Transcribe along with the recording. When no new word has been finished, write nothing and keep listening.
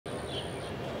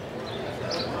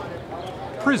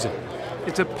prison,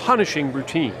 it's a punishing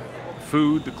routine. The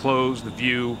food, the clothes, the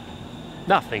view,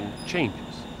 nothing changes.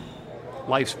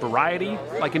 Life's variety,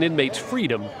 like an inmate's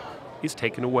freedom, is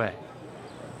taken away.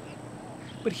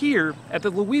 But here, at the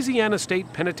Louisiana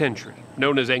State Penitentiary,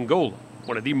 known as Angola,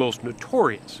 one of the most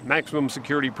notorious maximum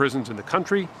security prisons in the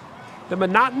country, the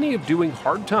monotony of doing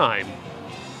hard time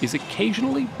is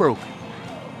occasionally broken.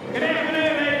 Good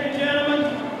afternoon, ladies and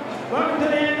gentlemen. Welcome to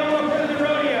the Angola Prison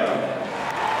Rodeo.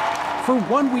 For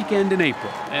one weekend in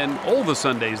April, and all the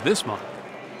Sundays this month,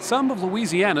 some of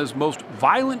Louisiana's most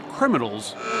violent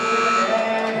criminals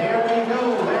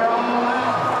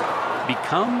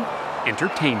become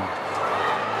entertainment.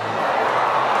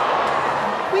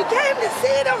 We came to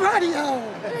see the rodeo.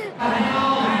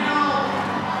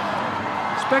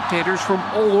 Spectators from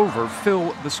all over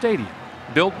fill the stadium,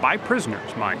 built by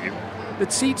prisoners, mind you,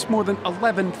 that seats more than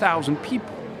 11,000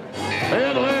 people.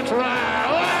 And let's ride.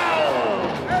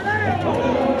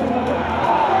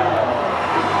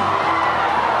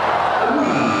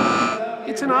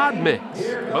 It's an odd mix,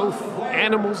 both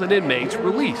animals and inmates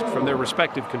released from their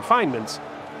respective confinements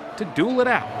to duel it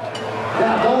out.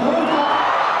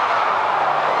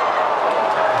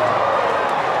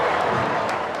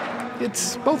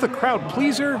 It's both a crowd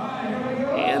pleaser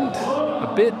and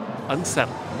a bit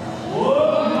unsettling.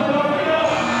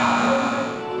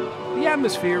 The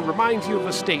atmosphere reminds you of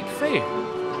a state fair,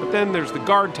 but then there's the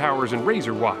guard towers and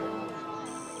razor wire.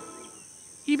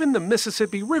 Even the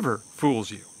Mississippi River fools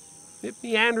you. It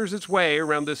meanders its way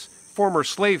around this former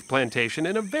slave plantation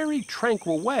in a very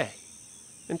tranquil way,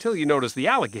 until you notice the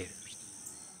alligators.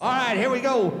 All right, here we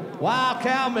go. Wild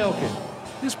cow milking.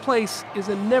 This place is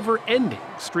a never-ending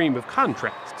stream of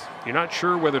contrasts. You're not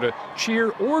sure whether to cheer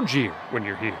or jeer when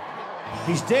you're here.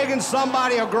 He's digging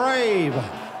somebody a grave.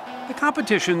 The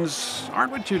competitions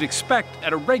aren't what you'd expect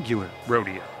at a regular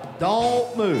rodeo.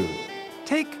 Don't move.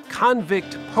 Take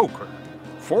convict poker.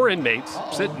 4 inmates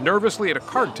sit nervously at a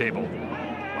card table,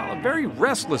 while a very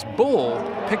restless bull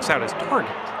picks out his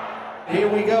target. Here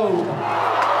we go.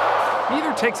 He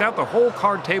either takes out the whole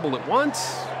card table at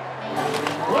once,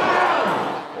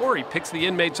 or he picks the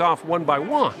inmates off one by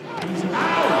one.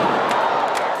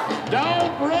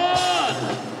 Don't run!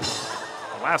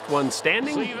 The last one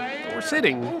standing or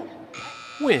sitting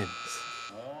wins.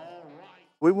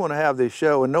 We want to have this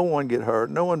show and no one get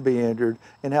hurt, no one be injured,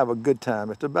 and have a good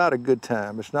time. It's about a good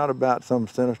time. It's not about some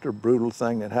sinister, brutal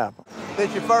thing that happened.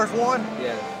 This your first one?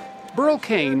 Yeah. Burl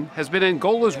Kane has been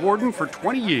Angola's warden for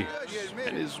 20 years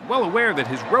and is well aware that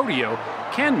his rodeo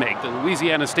can make the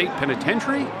Louisiana State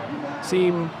Penitentiary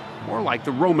seem more like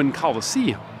the Roman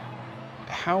Colosseum.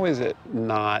 How is it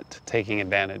not taking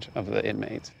advantage of the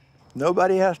inmates?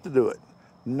 Nobody has to do it.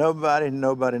 Nobody.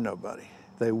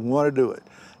 They want to do it.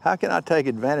 How can I take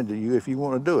advantage of you if you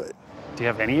want to do it? Do you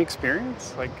have any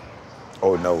experience?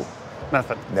 Oh, no.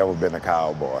 Nothing. Never been a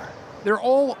cowboy. They're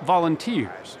all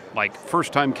volunteers, like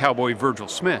first-time cowboy Virgil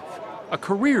Smith, a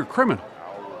career criminal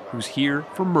who's here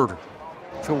for murder.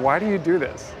 So why do you do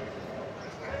this?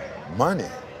 Money.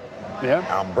 Yeah?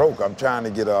 I'm broke. I'm trying to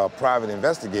get a private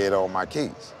investigator on my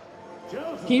case.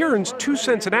 He earns 2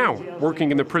 cents an hour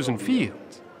working in the prison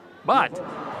fields, but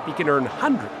he can earn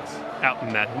hundreds out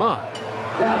in that mud.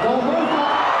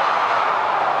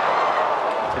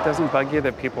 It doesn't bug you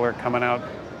that people are coming out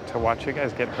to watch you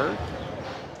guys get hurt?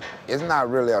 It's not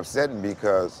really upsetting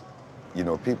because,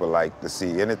 people like to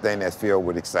see anything that's filled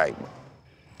with excitement.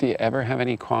 Do you ever have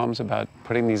any qualms about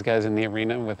putting these guys in the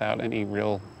arena without any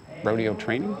real rodeo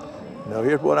training? No,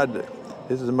 here's what I do.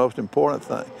 This is the most important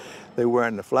thing. They're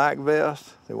wearing the flak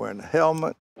vest, they're wearing the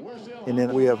helmet, and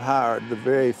then we have hired the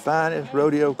very finest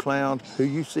rodeo clowns who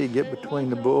you see get between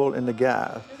the bull and the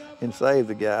guys and save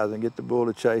the guys and get the bull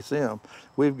to chase them.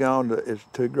 We've gone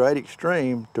to a great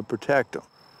extreme to protect them.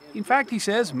 In fact, he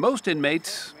says most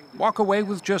inmates walk away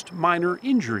with just minor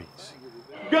injuries.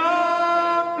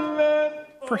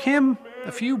 For him,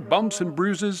 a few bumps and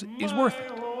bruises is worth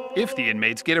it, if the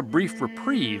inmates get a brief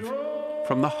reprieve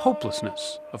from the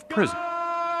hopelessness of prison.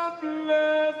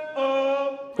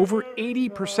 Over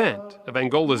 80% of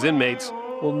Angola's inmates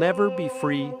will never be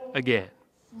free again.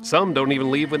 Some don't even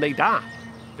leave when they die.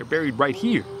 They're buried right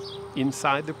here,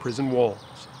 inside the prison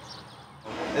walls.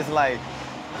 It's like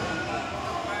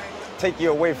take you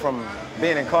away from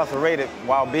being incarcerated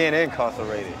while being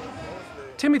incarcerated.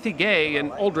 Timothy Gay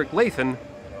and Aldrich Lathan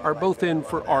are both in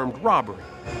for armed robbery.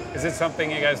 Is it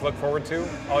something you guys look forward to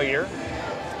all year?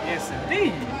 Yes,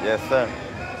 indeed. Yes, sir.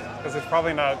 Because there's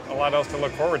probably not a lot else to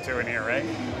look forward to in here, right?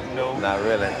 No. Not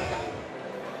really.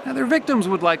 Now, their victims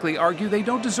would likely argue they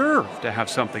don't deserve to have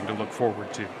something to look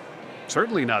forward to.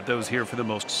 Certainly not those here for the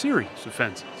most serious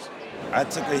offenses. I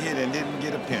took a hit and didn't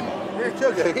get a penny. You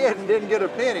took a hit and didn't get a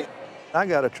penny. I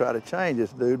got to try to change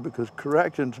this dude because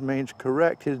corrections means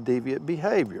correct his deviant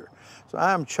behavior. So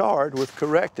I'm charged with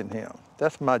correcting him.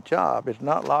 That's my job. It's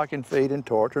not lock and feed and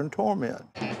torture and torment.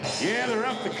 Yeah, they're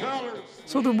up the colors.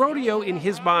 So the rodeo, in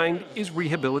his mind, is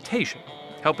rehabilitation,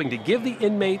 helping to give the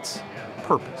inmates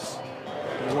purpose.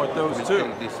 You want those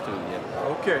too? These two,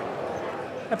 yeah. Okay.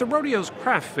 At the rodeo's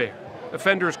craft fair,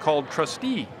 offenders called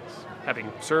trustees,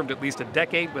 having served at least a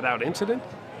decade without incident,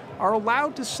 are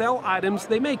allowed to sell items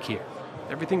they make here.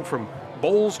 Everything from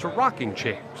bowls to rocking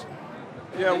chairs.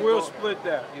 Yeah, we'll split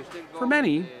that. For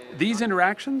many, these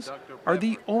interactions are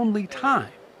the only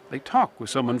time they talk with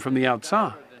someone from the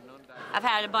outside. I've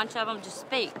had a bunch of them just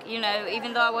speak, you know,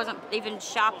 even though I wasn't even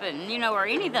shopping, you know, or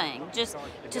anything, just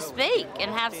to speak and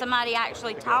have somebody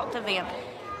actually talk to them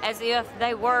as if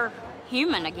they were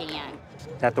human again. Is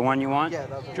that the one you want?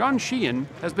 John Sheehan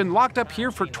has been locked up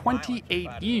here for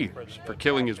 28 years for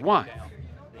killing his wife.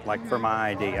 Like for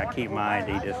my ID, I keep my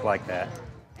ID just like that.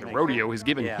 The rodeo has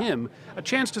given him a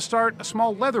chance to start a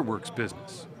small leatherworks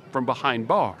business from behind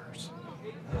bars.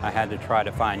 I had to try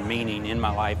to find meaning in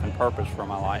my life and purpose for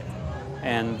my life.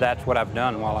 And that's what I've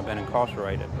done while I've been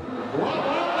incarcerated.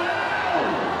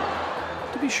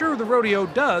 To be sure, the rodeo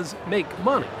does make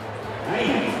money.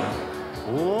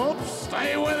 Whoops,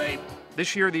 stay with him.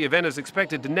 This year, the event is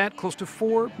expected to net close to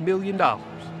 $4 million.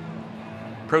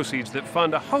 Proceeds that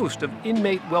fund a host of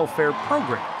inmate welfare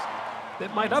programs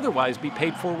that might otherwise be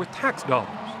paid for with tax dollars.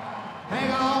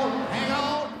 Hang on, hang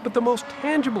on. But the most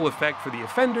tangible effect for the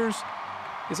offenders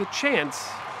is a chance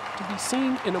to be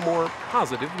seen in a more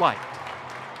positive light.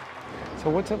 So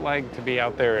what's it like to be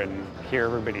out there and hear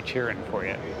everybody cheering for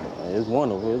you? It's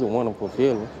wonderful. It's a wonderful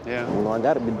feeling. Yeah. You know, I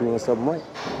got to be doing something right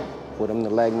for them to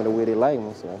like me the way they like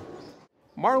me, so.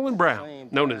 Marlon Brown,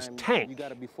 known as Tank,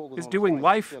 is doing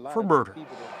life for murder.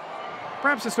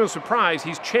 Perhaps it's no surprise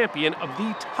he's champion of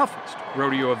the toughest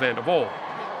rodeo event of all.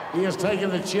 He has taken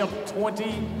the chip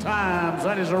 20 times.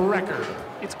 That is a record.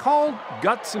 It's called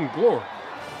Guts and Glory.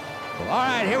 All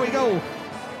right, here we go.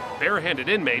 Barehanded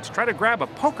inmates try to grab a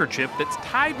poker chip that's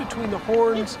tied between the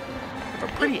horns of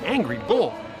a pretty angry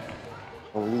bull.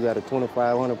 When you got a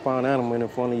 2,500-pound animal in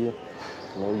front of you,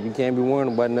 you know, you can't be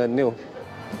worrying about nothing else.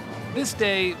 This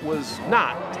day was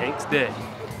not Tank's day.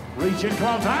 Reach in,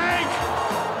 call Tank.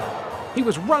 He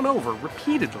was run over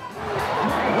repeatedly.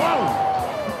 Whoa!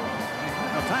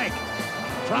 Now, Tank,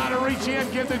 try to reach in,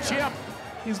 get the chip.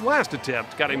 His last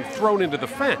attempt got him thrown into the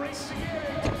fence.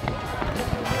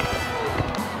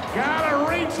 Gotta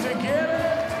reach to get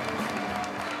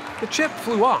it. The chip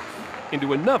flew off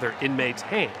into another inmate's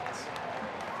hands.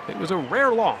 It was a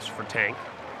rare loss for Tank,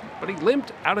 but he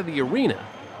limped out of the arena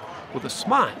with a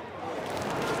smile.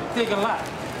 It take a lot.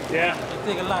 Yeah. It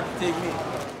take a lot to take me.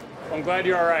 I'm glad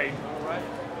you're all right.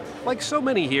 Like so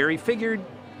many here, he figured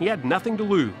he had nothing to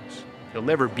lose. He'll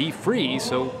never be free,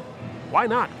 so why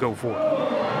not go for it?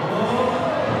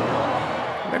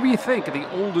 Whatever you think of the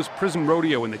oldest prison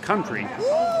rodeo in the country,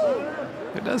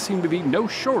 there does seem to be no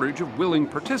shortage of willing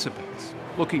participants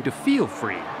looking to feel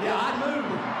free,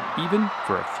 even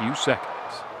for a few seconds.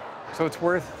 So it's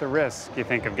worth the risk, you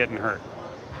think, of getting hurt?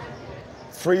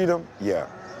 Freedom, yeah.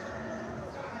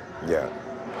 Yeah.